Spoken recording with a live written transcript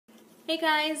Hey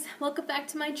guys, welcome back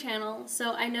to my channel.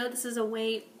 So I know this is a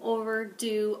way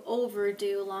overdue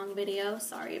long video.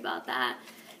 Sorry about that.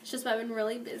 It's just I've been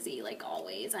really busy like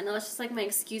always. I know it's just like my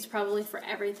excuse probably for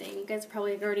everything. You guys are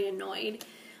probably already annoyed.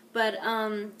 But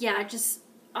yeah, I've just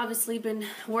obviously been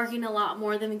working a lot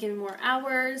more than giving more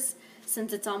hours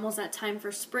since it's almost that time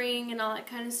for spring and all that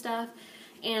kind of stuff.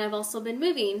 And I've also been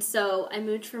moving, so I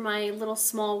moved from my little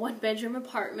small one-bedroom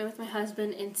apartment with my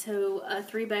husband into a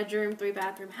 3-bedroom,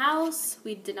 3-bathroom house.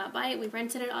 We did not buy it, we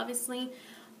rented it obviously,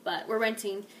 but we're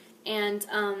renting. And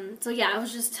so yeah, I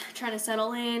was just trying to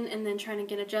settle in and then trying to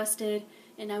get adjusted,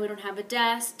 and now we don't have a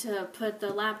desk to put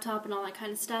the laptop and all that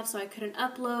kind of stuff, so I couldn't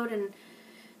upload, and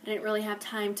I didn't really have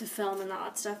time to film and all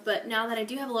that stuff. But now that I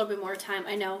do have a little bit more time,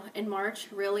 I know, in March,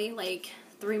 really, like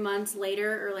 3 months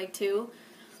later, or like 2,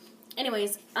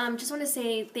 anyways, just want to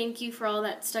say thank you for all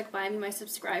that stuck by me, my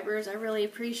subscribers. I really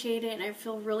appreciate it, and I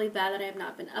feel really bad that I have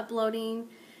not been uploading.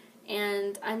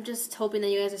 And I'm just hoping that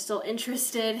you guys are still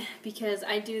interested, because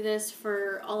I do this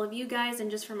for all of you guys and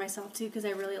just for myself too, because I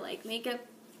really like makeup,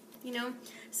 you know.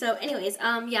 So anyways,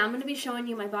 yeah, I'm going to be showing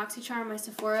you my Boxycharm, my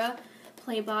Sephora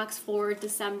Play Box for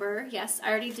December. Yes, I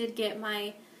already did get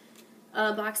my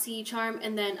Boxycharm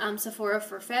and then Sephora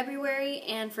for February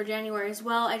and for January as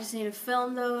well. I just need to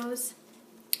film those,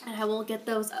 and I will get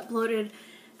those uploaded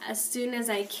as soon as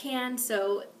I can.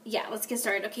 So yeah, let's get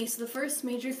started. Okay, so the first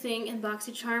major thing in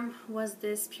Boxycharm was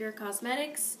this Pure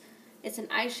Cosmetics. It's an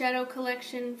eyeshadow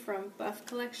collection from Buff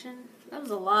Collection. That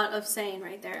was a lot of saying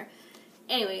right there.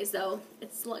 Anyways, though,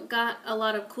 it's got a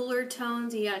lot of cooler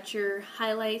tones. You got your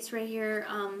highlights right here,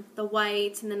 the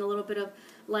whites, and then a little bit of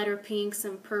lighter pinks,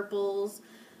 some purples.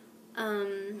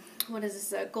 What is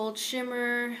this? A gold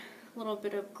shimmer, a little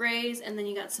bit of grays, and then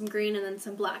you got some green and then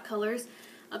some black colors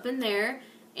up in there.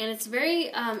 And it's a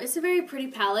very pretty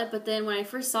palette. But then when I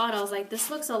first saw it, I was like, this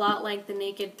looks a lot like the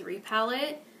Naked 3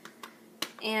 palette.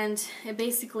 And it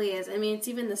basically is. I mean, it's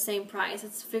even the same price.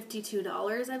 It's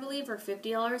 $52, I believe, or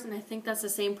 $50, and I think that's the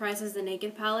same price as the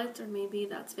Naked palette, or maybe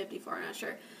that's $54, I'm not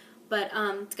sure. But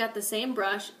it's got the same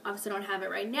brush. Obviously, I don't have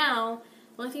it right now.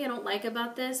 The only thing I don't like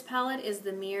about this palette is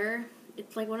the mirror.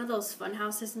 It's like one of those Fun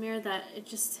Houses mirror that it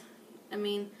just, I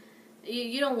mean,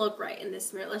 you don't look right in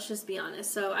this mirror, let's just be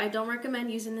honest. So I don't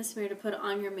recommend using this mirror to put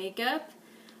on your makeup.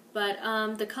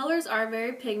 But the colors are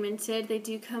very pigmented. They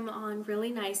do come on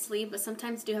really nicely, but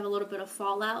sometimes do have a little bit of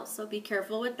fallout, so be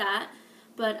careful with that.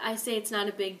 But I say it's not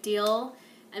a big deal.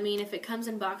 I mean, if it comes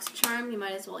in Boxycharm, you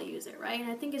might as well use it, right? And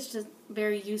I think it's just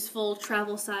very useful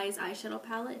travel size eyeshadow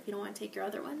palette if you don't want to take your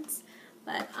other ones.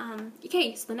 But,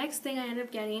 okay, so the next thing I ended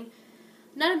up getting,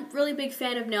 not a really big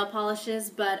fan of nail polishes,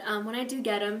 but when I do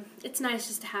get them, it's nice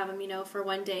just to have them, you know, for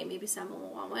one day. Maybe someone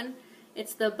will want one.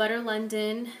 It's the Butter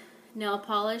London nail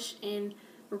polish in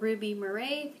Ruby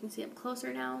Murray. You can see up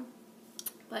closer now.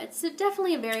 But it's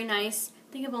definitely a very nice,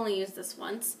 I think I've only used this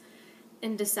once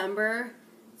in December.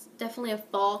 It's definitely a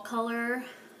fall color.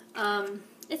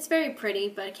 It's very pretty,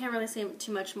 but I can't really say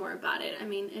too much more about it. I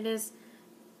mean, it is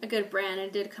a good brand.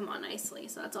 It did come on nicely,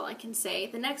 so that's all I can say.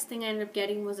 The next thing I ended up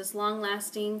getting was this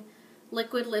long-lasting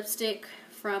liquid lipstick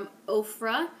from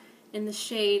Ofra in the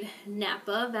shade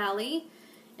Napa Valley.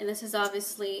 And this is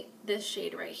obviously this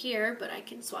shade right here, but I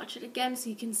can swatch it again so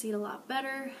you can see it a lot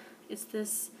better. It's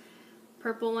this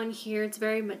purple one here. It's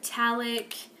very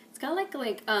metallic. It's got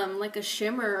like a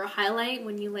shimmer or highlight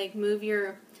when you like move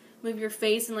your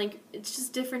face, and like it's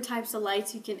just different types of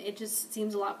lights. It just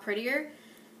seems a lot prettier.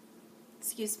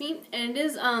 Excuse me. And it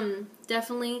is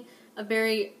definitely a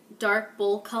very dark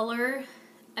bold color.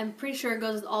 I'm pretty sure it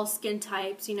goes with all skin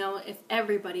types, you know, if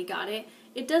everybody got it.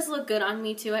 It does look good on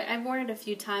me too. I've worn it a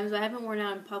few times, but I haven't worn it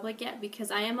out in public yet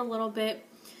because I am a little bit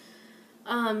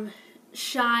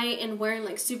shy in wearing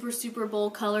like super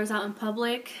bold colors out in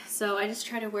public. So I just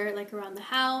try to wear it like around the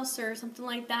house or something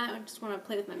like that. I just want to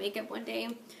play with my makeup one day.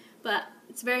 But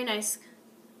it's a very nice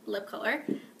lip color.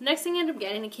 The next thing I ended up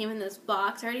getting, it came in this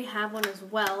box. I already have one as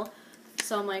well.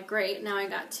 So I'm like, great, now I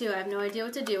got two. I have no idea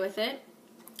what to do with it.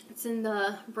 It's in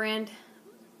the brand,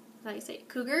 how do you say,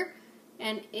 Cougar.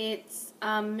 And it's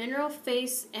Mineral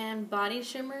Face and Body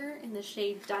Shimmer in the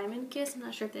shade Diamond Kiss. I'm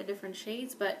not sure if they have different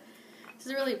shades, but this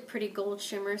is a really pretty gold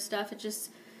shimmer stuff. It's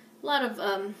just a lot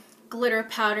of glitter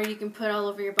powder you can put all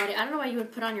over your body. I don't know why you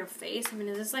would put on your face. I mean,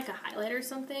 is this like a highlight or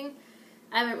something?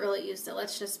 I haven't really used it,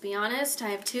 let's just be honest. I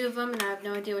have 2 of them, and I have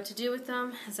no idea what to do with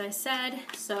them, as I said.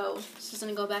 So it's just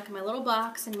going to go back in my little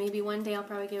box, and maybe one day I'll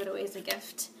probably give it away as a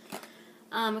gift.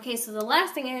 Okay, so the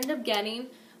last thing I ended up getting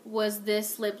was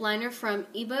this lip liner from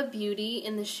Eva Beauty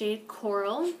in the shade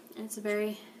Coral. And it's a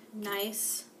very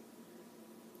nice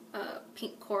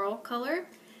pink coral color.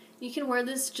 You can wear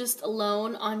this just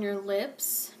alone on your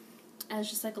lips as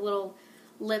just like a little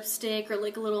lipstick or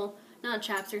like a little, not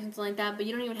chapstick or something like that, but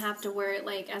you don't even have to wear it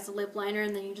like as a lip liner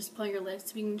and then you just put your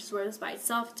lips. You can just wear this by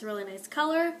itself. It's a really nice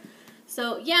color.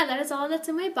 So yeah, that is all that's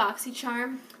in my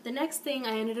Boxycharm. The next thing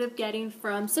I ended up getting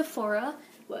from Sephora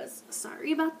was,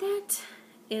 sorry about that,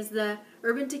 is the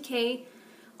Urban Decay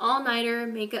All-Nighter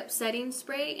Makeup Setting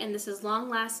Spray, and this is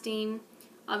long-lasting.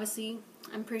 Obviously,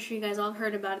 I'm pretty sure you guys all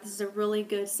heard about it. This is a really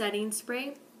good setting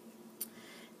spray,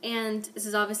 and this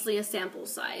is obviously a sample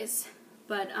size,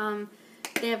 but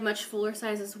they have much fuller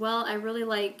size as well. I really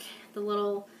like the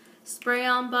little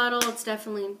spray-on bottle. It's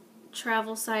definitely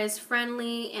travel size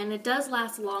friendly, and it does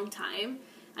last a long time.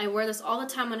 I wear this all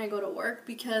the time when I go to work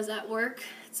because at work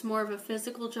it's more of a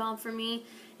physical job for me,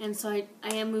 and so I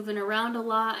am moving around a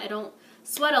lot. I don't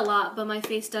sweat a lot, but my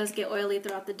face does get oily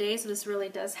throughout the day, so this really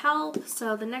does help.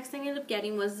 So the next thing I ended up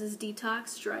getting was this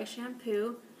Detox Dry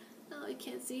Shampoo. Oh, you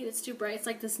can't see it, it's too bright. It's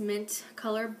like this mint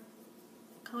color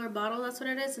bottle, that's what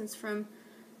it is. And it's from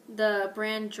the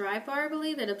brand Dry Bar, I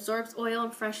believe. It absorbs oil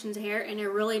and freshens hair, and it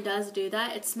really does do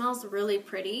that. It smells really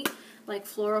pretty, like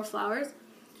floral flowers.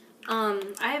 I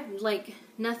have like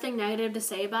nothing negative to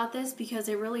say about this because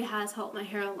it really has helped my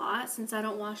hair a lot. Since I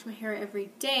don't wash my hair every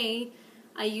day,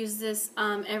 I use this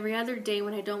every other day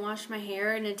when I don't wash my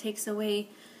hair, and it takes away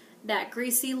that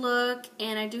greasy look,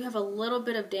 and I do have a little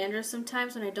bit of dandruff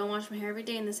sometimes when I don't wash my hair every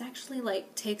day, and this actually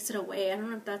like takes it away. I don't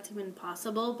know if that's even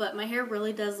possible, but my hair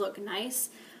really does look nice.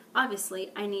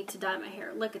 Obviously, I need to dye my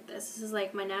hair. Look at this. This is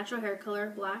like my natural hair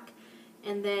color, black,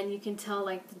 and then you can tell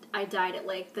like I dyed it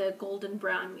like the golden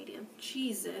brown medium.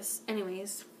 Jesus.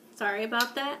 Anyways, sorry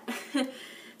about that.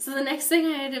 So the next thing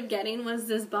I ended up getting was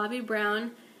this Bobbi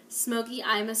Brown Smoky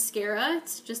Eye Mascara.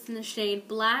 It's just in the shade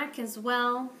black as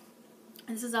well.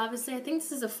 And this is obviously, I think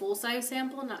this is a full-size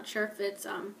sample. I'm not sure if it's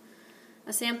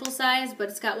a sample size, but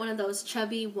it's got one of those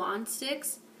chubby wand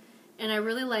sticks. And I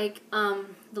really like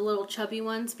the little chubby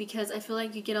ones because I feel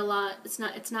like you get a lot, it's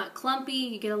not clumpy,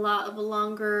 you get a lot of a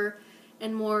longer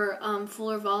and more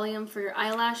fuller volume for your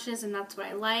eyelashes, and that's what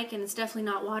I like. And it's definitely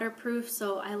not waterproof,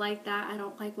 so I like that. I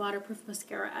don't like waterproof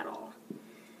mascara at all.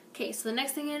 Okay, so the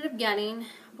next thing I ended up getting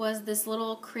was this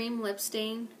little cream lip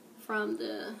stain from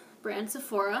the brand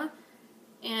Sephora.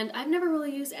 And I've never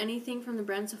really used anything from the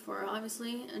brand Sephora,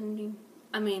 obviously. And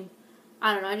I mean,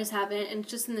 I don't know, I just haven't. And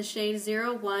it's just in the shade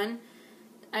 01.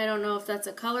 I don't know if that's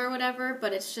a color or whatever,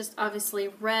 but it's just obviously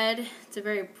red. It's a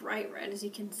very bright red, as you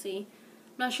can see.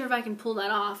 I'm not sure if I can pull that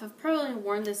off. I've probably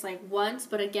worn this like once,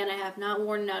 but again, I have not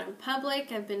worn it out in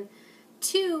public. I've been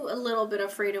a little bit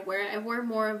afraid to wear it. I wear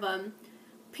more of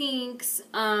pinks,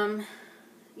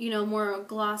 you know, more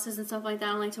glosses and stuff like that.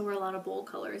 I don't like to wear a lot of bold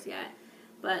colors yet.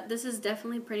 But this is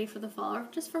definitely pretty for the fall, or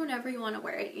just for whenever you want to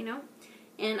wear it, you know.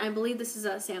 And I believe this is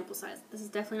a sample size. This is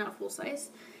definitely not full size.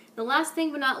 The last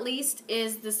thing but not least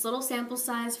is this little sample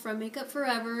size from Makeup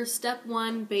Forever Step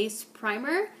 1 Base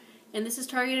Primer. And this is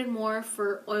targeted more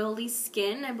for oily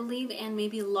skin, I believe, and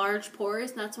maybe large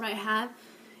pores. And that's what I have.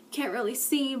 Can't really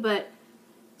see, but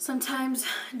sometimes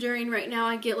during right now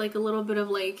I get like a little bit of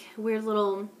like weird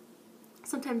little,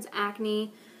 sometimes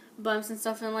acne bumps and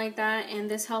stuff like that,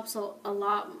 and this helps a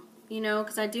lot, you know,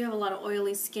 because I do have a lot of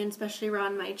oily skin, especially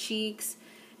around my cheeks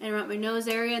and around my nose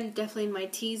area, and definitely in my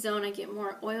T-zone I get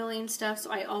more oily and stuff, so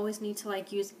I always need to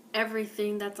like use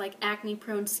everything that's like acne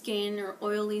prone skin or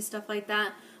oily stuff like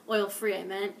that, oil free I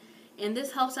meant, and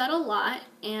this helps out a lot.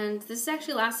 And this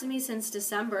actually lasted me since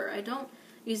December. I don't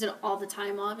use it all the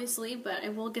time obviously, but I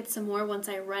will get some more once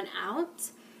I run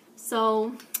out.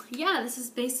 So yeah, this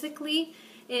is basically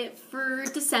it for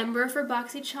December for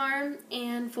Boxycharm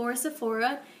and for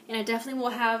Sephora, and I definitely will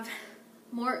have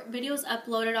more videos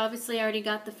uploaded. Obviously, I already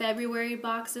got the February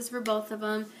boxes for both of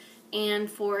them,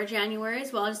 and for January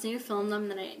as well. I just need to film them.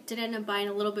 Then I did end up buying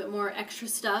a little bit more extra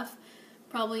stuff.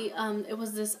 Probably, it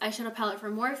was this eyeshadow palette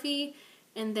from Morphe,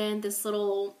 and then this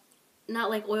little, not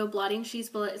like oil blotting sheets,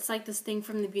 but it's like this thing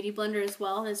from the Beauty Blender as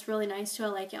well, and it's really nice too. I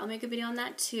like it. I'll make a video on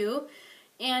that too.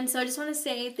 And so I just want to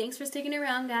say thanks for sticking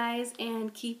around, guys,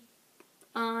 and keep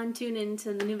on tuning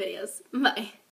into the new videos. Bye.